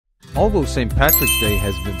Although St. Patrick's Day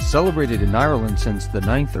has been celebrated in Ireland since the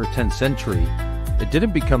 9th or 10th century, it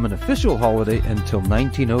didn't become an official holiday until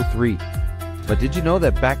 1903. But did you know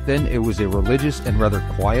that back then it was a religious and rather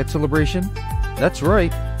quiet celebration? That's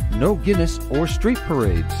right, no Guinness or street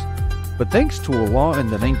parades. But thanks to a law in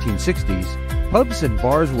the 1960s, pubs and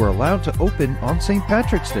bars were allowed to open on St.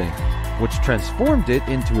 Patrick's Day, which transformed it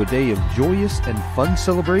into a day of joyous and fun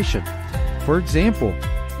celebration. For example,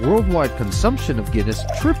 worldwide consumption of Guinness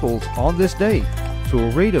triples on this day to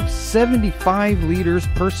a rate of 75 liters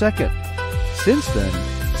per second. Since then,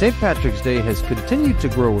 St. Patrick's Day has continued to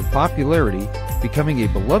grow in popularity, becoming a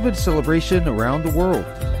beloved celebration around the world.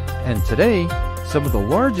 And today, some of the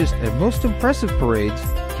largest and most impressive parades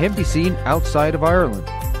can be seen outside of Ireland.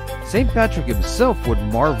 St. Patrick himself would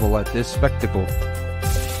marvel at this spectacle.